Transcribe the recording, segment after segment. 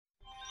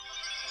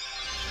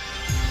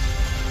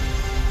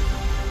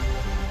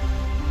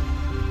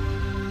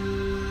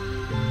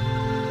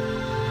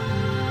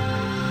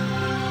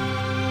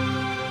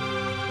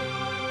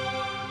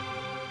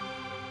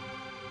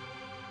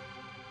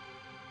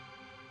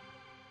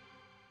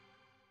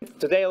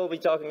Today I will be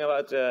talking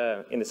about,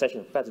 in the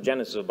session,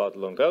 pathogenesis about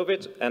long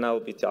COVID, and I will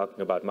be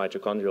talking about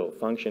mitochondrial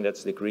function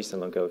that's decreased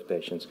in long COVID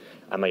patients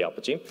and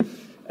myopathy.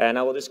 And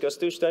I will discuss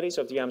two studies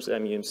of the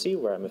Amsterdam UMC,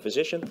 where I'm a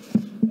physician,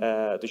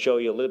 to show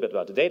you a little bit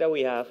about the data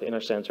we have in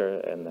our center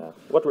and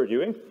what we're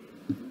doing.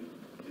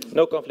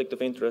 No conflict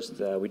of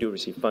interest. We do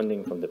receive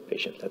funding from the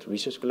Patient-Led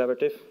Research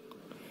Collaborative.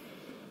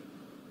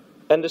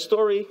 And the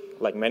story,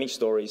 like many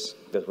stories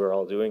that we're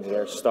all doing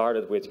here,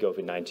 started with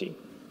COVID-19,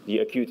 the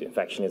acute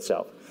infection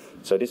itself.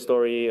 So this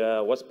story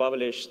was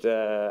published,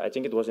 I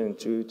think it was in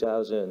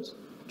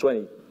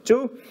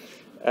 2022,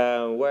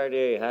 where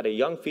they had a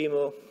young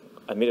female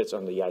admitted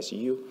on the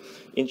ICU,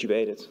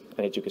 intubated,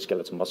 and they took a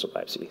skeletal muscle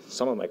biopsy.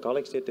 Some of my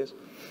colleagues did this.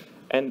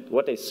 And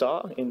what they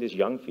saw in this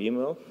young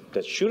female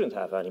that shouldn't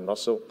have any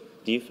muscle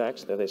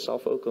defects, that they saw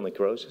focal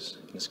necrosis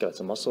in the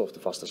skeletal muscle of the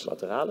vastus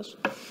lateralis.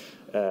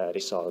 They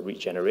saw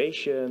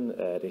regeneration,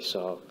 they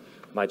saw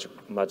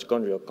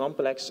mitochondrial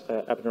complex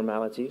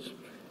abnormalities.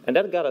 And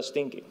that got us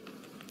thinking,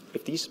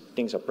 if these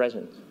things are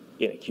present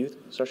in acute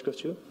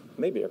SARS-CoV-2,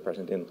 maybe they're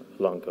present in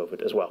long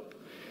COVID as well.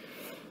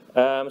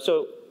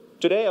 So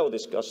today I will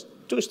discuss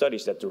two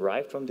studies that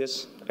derived from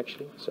this,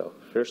 actually. So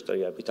first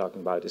study I'll be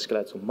talking about is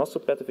skeletal muscle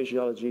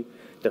pathophysiology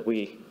that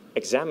we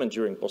examined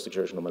during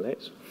post-exertional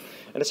malaise.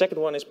 And the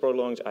second one is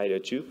prolonged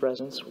IDO2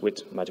 presence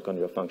with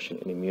mitochondrial function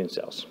in immune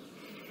cells.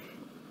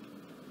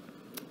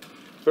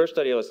 First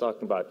study I was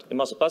talking about, the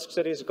muscle plastic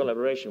study is a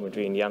collaboration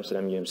between the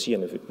Amsterdam UMC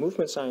and the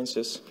movement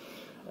sciences.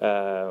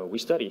 We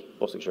study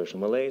post-exertional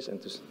malaise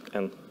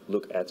and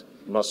look at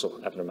muscle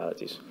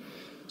abnormalities.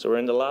 So we're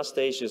in the last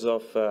stages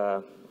of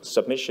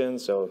submission,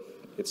 so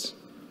it's,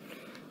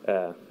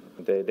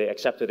 they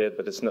accepted it,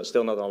 but it's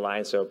still not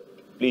online, so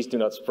please do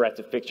not spread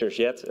the pictures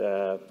yet.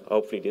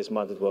 Hopefully this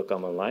month it will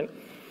come online.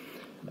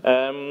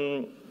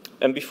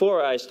 And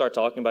before I start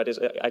talking about this,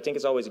 I think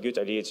it's always a good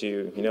idea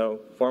to,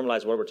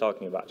 formalize what we're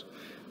talking about.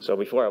 So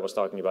before I was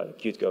talking about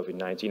acute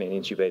COVID-19 and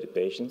intubated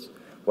patients.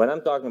 When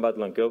I'm talking about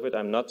long COVID,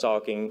 I'm not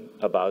talking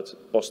about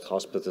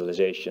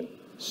post-hospitalization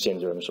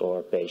syndromes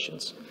or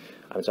patients.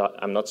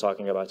 I'm not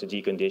talking about the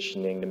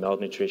deconditioning, the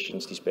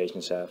malnutritions these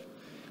patients have.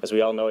 As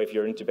we all know, if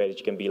you're intubated,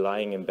 you can be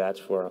lying in bed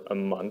for a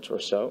month or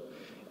so.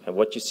 And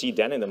what you see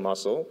then in the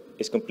muscle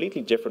is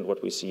completely different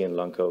what we see in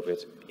long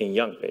COVID in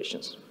young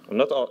patients.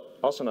 I'm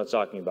also not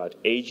talking about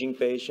aging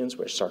patients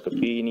where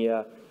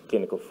sarcopenia,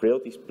 clinical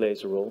frailty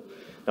plays a role.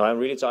 Now I'm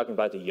really talking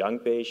about the young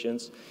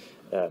patients,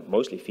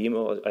 mostly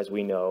female, as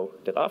we know,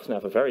 that often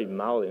have a very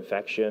mild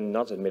infection,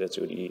 not admitted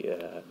to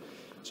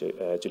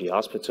the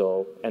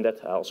hospital, and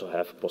that also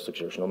have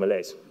post-exertional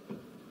malaise.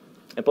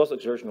 And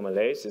post-exertional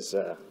malaise is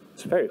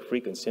it's a very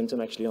frequent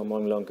symptom actually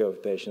among long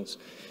COVID patients.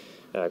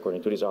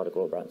 According to this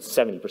article, around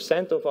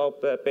 70% of all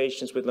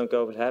patients with long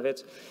COVID have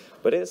it,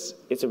 but it's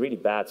a really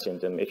bad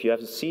symptom. If you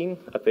have seen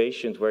a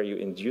patient where you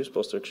induce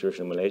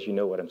post-exertional malaise, you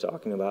know what I'm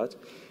talking about.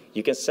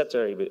 You can set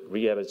their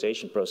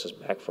rehabilitation process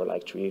back for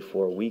like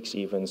 3-4 weeks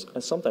even,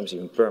 and sometimes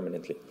even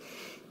permanently.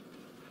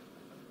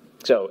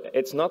 So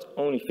it's not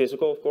only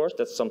physical, of course,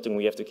 that's something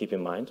we have to keep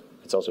in mind.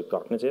 It's also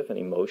cognitive and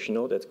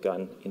emotional that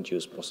can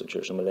induce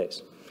post-exertional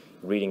malaise.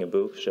 Reading a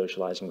book,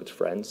 socializing with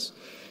friends,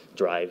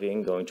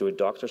 driving, going to a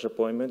doctor's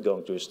appointment,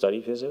 going to a study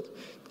visit,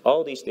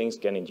 all these things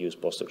can induce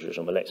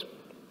post-exertional malaise.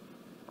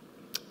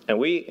 And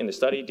we, in the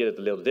study, did it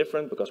a little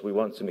different because we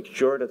wanted to make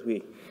sure that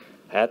we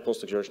had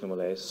post-exertional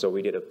malaise, so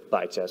we did a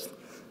bike test.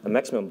 A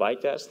maximum bike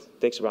test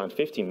takes around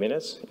 15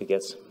 minutes. It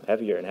gets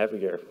heavier and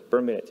heavier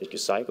per minute as you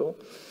cycle,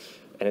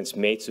 and it's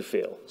made to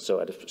fail. So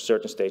at a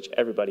certain stage,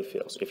 everybody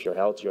fails. If you're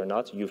healthy or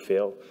not, you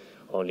fail.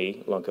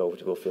 Only long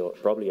COVID will fail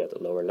probably at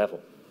a lower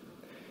level.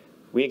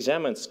 We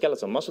examined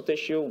skeletal muscle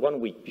tissue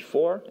 1 week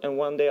before and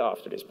 1 day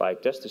after this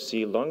bike test to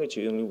see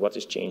longitudinally what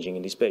is changing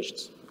in these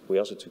patients. We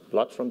also took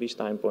blood from these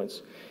time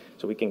points,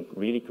 so we can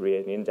really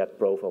create an in-depth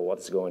profile of what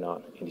is going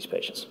on in these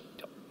patients.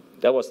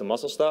 That was the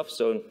muscle stuff.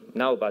 So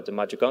now about the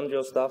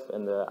mitochondrial stuff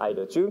and the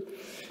IDO2.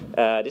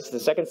 This is the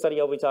second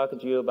study I'll be talking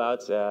to you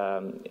about.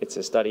 It's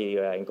a study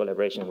in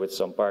collaboration with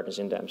some partners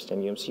in the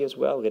Amsterdam UMC as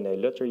well. René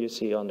Lutter you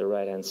see on the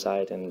right-hand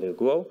side, and Le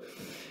Guo.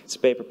 It's a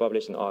paper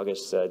published in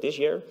August this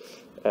year,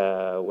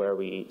 where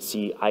we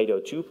see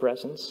IDO2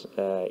 presence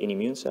in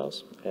immune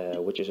cells,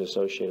 which is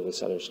associated with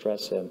cellular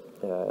stress in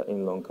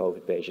long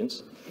COVID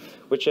patients,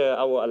 which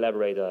I will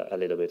elaborate a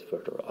little bit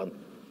further on.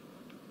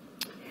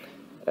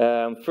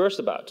 First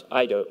about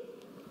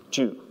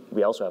IDO2.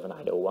 We also have an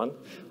IDO1.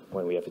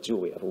 When we have a 2,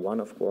 we have a 1,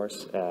 of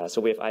course.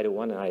 So we have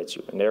IDO1 and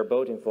IDO2, and they're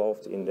both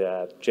involved in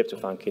the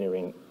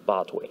tryptophan-kinase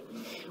pathway,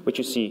 which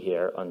you see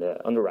here on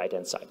the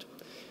right-hand side.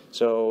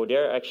 So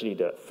they're actually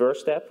the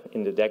first step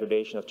in the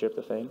degradation of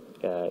tryptophan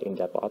in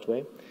that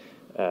pathway.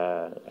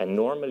 And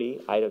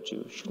normally,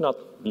 IDO2 should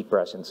not be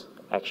present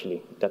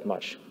actually that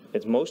much.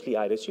 It's mostly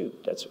IDO2,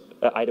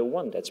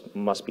 IDO1 that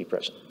must be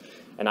present.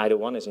 And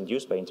IDO1 is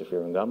induced by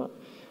interferon gamma.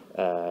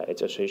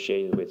 It's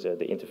associated with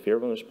the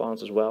interferon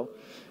response as well.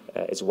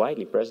 It's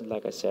widely present,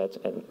 like I said,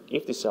 and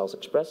if the cells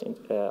express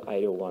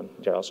IDO1,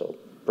 they're also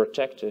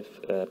protected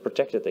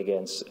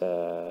against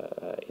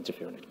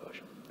interferon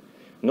exposure.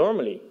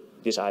 Normally,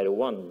 this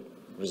IDO1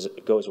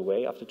 goes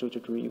away after 2 to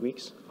 3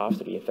 weeks,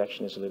 after the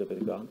infection is a little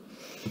bit gone.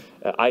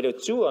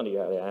 IDO2, on the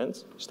other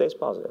hand, stays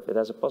positive. It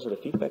has a positive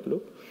feedback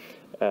loop.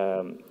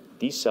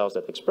 These cells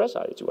that express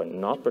IDO2 are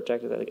not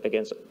protected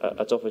against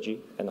autophagy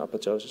and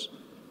apoptosis,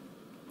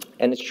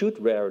 and it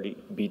should rarely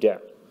be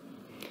there.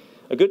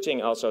 A good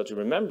thing also to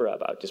remember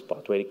about this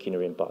pathway, the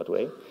kynurenine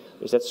pathway,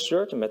 is that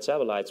certain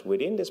metabolites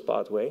within this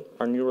pathway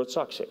are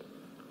neurotoxic.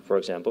 For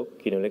example,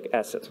 quinolinic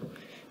acid.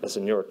 That's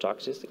a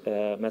neurotoxic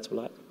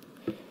metabolite.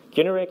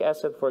 Quinolinic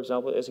acid, for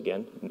example, is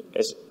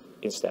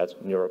instead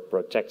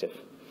neuroprotective.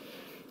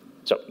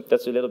 So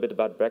that's a little bit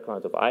about the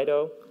background of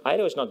IDO.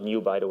 IDO is not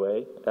new, by the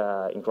way,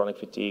 in chronic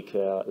fatigue,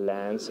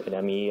 LANS,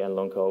 and ME, and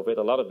long COVID.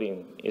 A lot of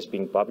is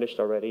being published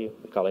already.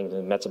 We're calling it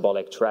the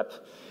metabolic trap.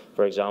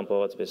 For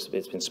example, it's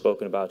been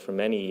spoken about for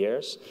many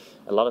years.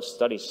 A lot of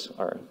studies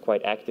are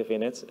quite active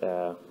in it.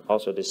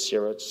 Also the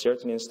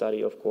serotonin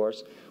study, of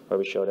course, where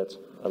we show that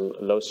a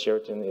low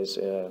serotonin is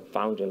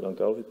found in long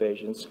COVID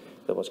patients.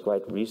 That was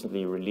quite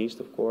recently released,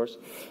 of course.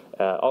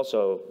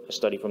 Also a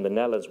study from the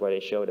Netherlands where they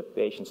show that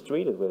patients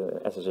treated with an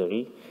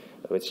SSRI,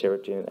 with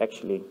serotonin,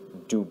 actually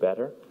do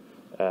better,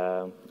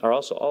 are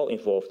also all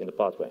involved in the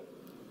pathway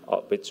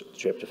with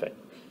tryptophan.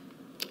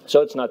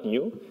 So it's not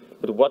new,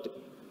 but what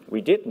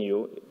we did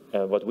new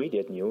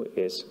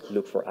is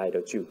look for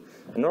IDO2.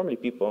 And normally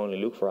people only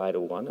look for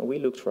IDO1, and we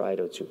looked for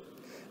IDO2.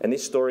 And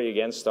this story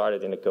again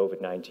started in the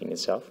COVID-19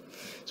 itself.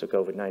 So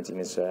COVID-19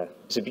 is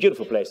a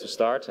beautiful place to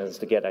start and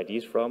to get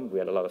ideas from. We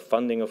had a lot of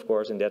funding, of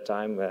course, in that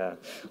time.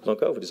 Long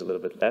COVID is a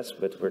little bit less,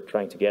 but we're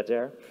trying to get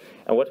there.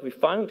 And what we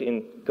found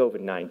in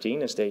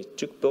COVID-19 is they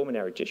took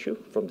pulmonary tissue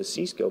from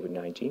deceased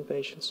COVID-19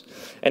 patients,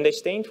 and they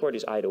stained for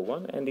this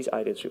IDO1 and this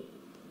IDO2.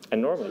 And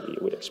normally you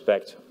would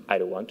expect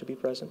IDO1 to be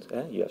present.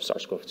 You have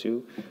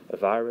SARS-CoV-2, a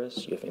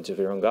virus, you have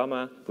interferon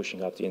gamma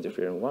pushing up the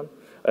interferon 1,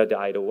 the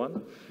IDO1.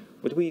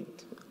 But we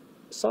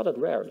saw that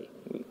rarely.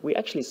 We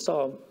actually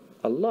saw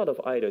a lot of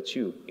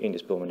IDO2 in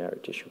this pulmonary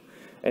tissue.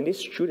 And this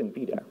shouldn't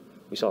be there.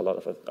 We saw a lot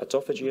of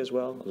autophagy as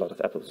well, a lot of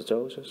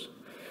apoptosis.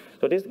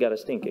 So this got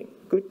us thinking,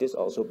 could this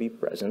also be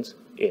present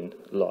in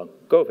long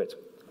COVID?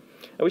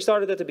 And we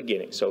started at the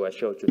beginning. So I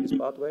showed you this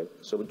pathway.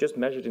 So we just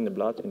measured in the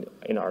blood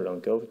in our long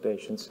COVID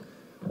patients.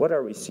 What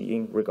are we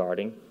seeing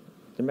regarding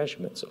the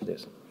measurements of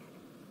this?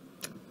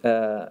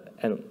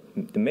 And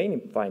the main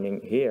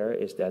finding here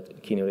is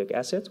that quinolinic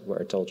acid,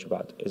 where I told you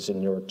about, is a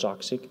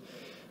neurotoxic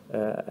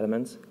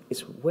element,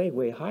 is way,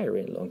 way higher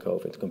in long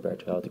COVID compared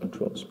to healthy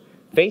controls.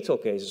 Fatal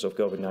cases of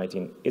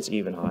COVID-19, it's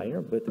even higher,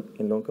 but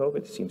in long COVID,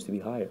 it seems to be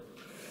higher.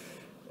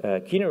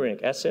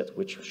 Quinolinic acid,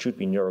 which should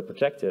be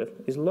neuroprotective,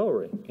 is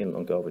lower in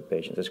long COVID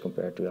patients as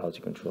compared to healthy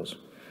controls.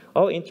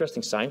 All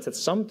interesting signs that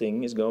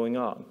something is going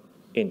on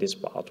in this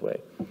pathway.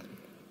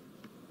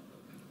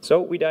 So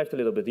we dived a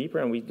little bit deeper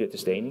and we did the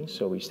staining.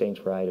 So we stained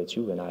for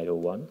IDO2 and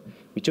IDO1.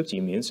 We took the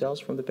immune cells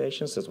from the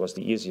patients. That was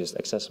the easiest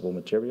accessible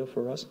material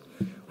for us.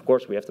 Of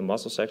course, we have the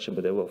muscle section,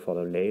 but they will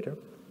follow later.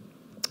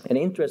 And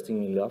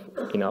interestingly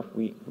enough,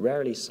 we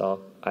rarely saw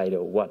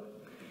IDO1,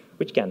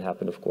 which can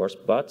happen, of course,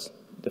 but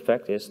the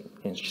fact is,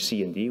 in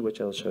C and D,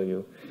 which I'll show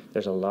you,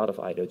 there's a lot of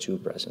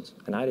IDO2 present.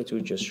 And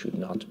IDO2 just should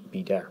not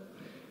be there.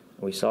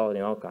 We saw it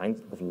in all kinds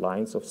of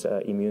lines of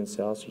immune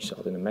cells. You saw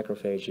it in the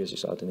macrophages, you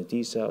saw it in the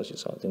T cells, you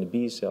saw it in the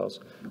B cells.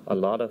 A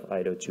lot of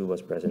IDO2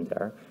 was present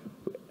there,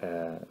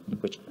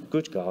 which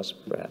could cause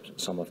perhaps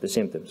some of the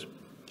symptoms.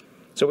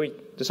 So we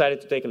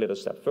decided to take a little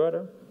step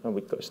further, and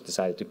we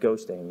decided to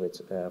co-stain with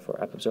for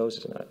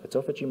apoptosis and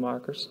autophagy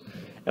markers,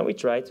 and we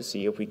tried to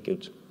see if we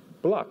could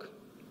block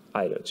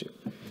IDO2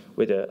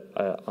 with a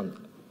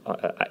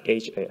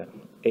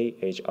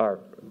AHR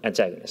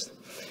antagonist.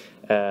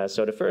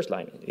 So the first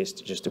line is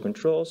just the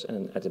controls,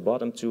 and at the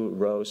bottom 2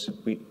 rows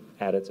we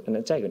added an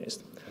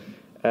antagonist.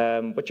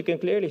 What you can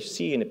clearly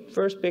see in the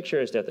first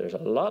picture is that there's a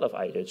lot of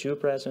IDO2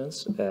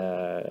 presence,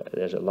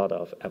 there's a lot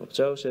of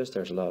apoptosis,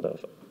 there's a lot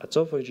of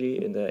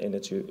autophagy in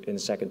the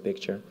second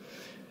picture.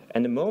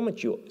 And the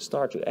moment you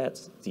start to add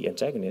the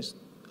antagonist,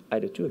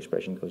 IDO2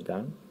 expression goes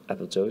down,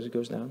 apoptosis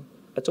goes down,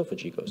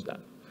 autophagy goes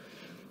down.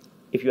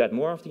 If you add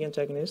more of the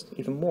antagonist,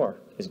 even more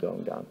is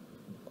going down.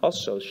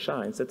 Also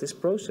shines that this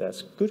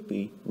process could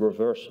be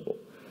reversible.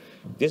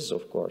 This is,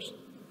 of course,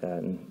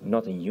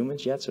 not in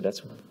humans yet, so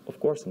that's, of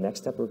course, the next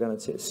step we're going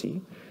to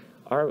see.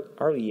 Are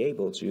we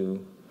able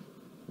to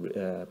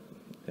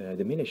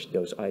diminish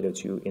those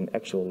IDO2 in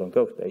actual long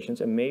COVID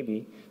patients and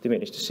maybe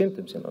diminish the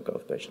symptoms in long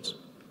COVID patients?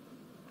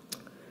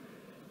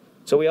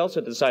 So we also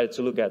decided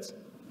to look at,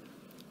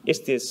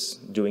 is this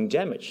doing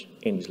damage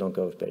in these long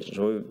COVID patients?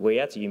 We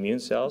had the immune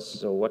cells,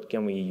 so what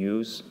can we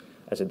use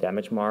as a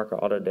damage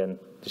marker other than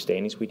the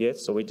stainings we did?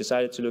 So we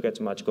decided to look at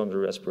the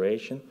mitochondrial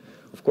respiration.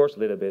 Of course, a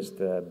little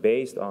bit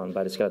based on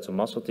by the skeletal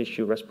muscle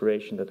tissue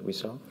respiration that we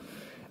saw.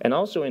 And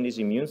also in these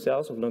immune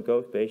cells of long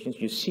COVID patients,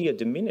 you see a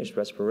diminished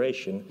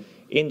respiration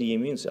in the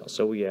immune cells.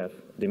 So we have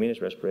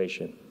diminished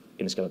respiration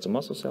in the skeletal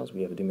muscle cells,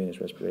 we have a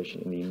diminished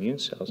respiration in the immune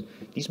cells.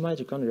 These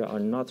mitochondria are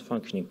not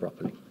functioning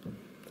properly.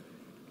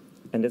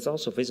 And that's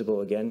also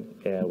visible again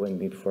when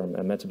we perform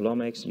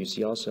metabolomics. You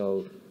see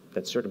also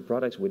that certain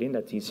products within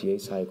that TCA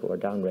cycle are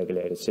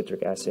downregulated.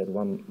 Citric acid,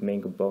 one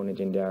main component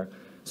in there,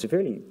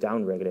 severely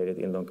downregulated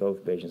in long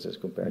COVID patients as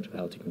compared to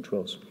healthy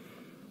controls.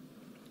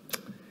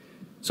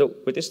 So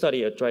with this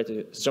study, I tried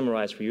to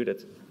summarize for you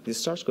that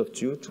this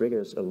SARS-CoV-2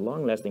 triggers a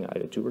long-lasting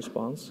IL-2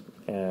 response,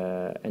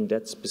 and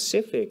that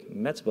specific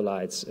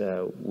metabolites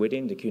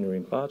within the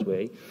quinine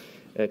pathway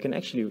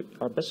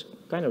are best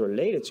kind of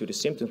related to the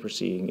symptoms we're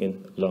seeing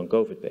in long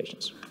COVID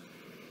patients.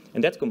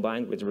 And that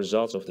combined with the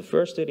results of the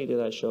first study that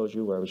I showed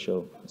you, where we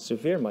show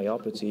severe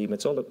myopathy,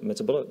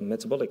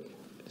 metabolic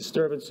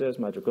disturbances,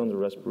 mitochondrial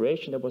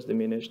respiration that was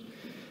diminished,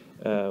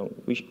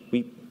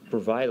 we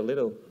provide a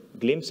little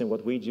glimpse in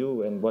what we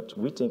do and what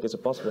we think is a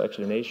possible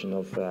explanation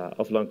of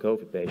long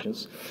COVID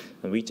patients.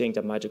 And we think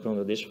that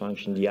mitochondrial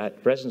dysfunction, the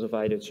presence of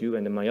IL-2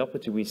 and the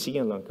myopathy we see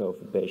in long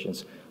COVID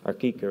patients are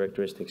key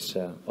characteristics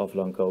of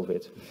long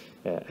COVID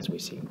as we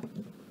see.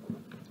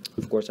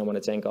 Of course, I want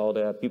to thank all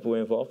the people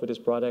involved with this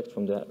product,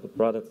 from the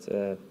product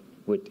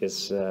with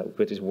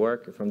this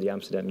work from the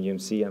Amsterdam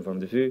UMC and from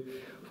the VU.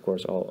 Of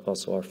course,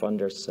 also our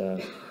funders.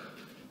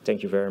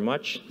 Thank you very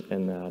much.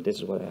 And this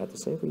is what I had to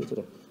say for you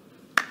today.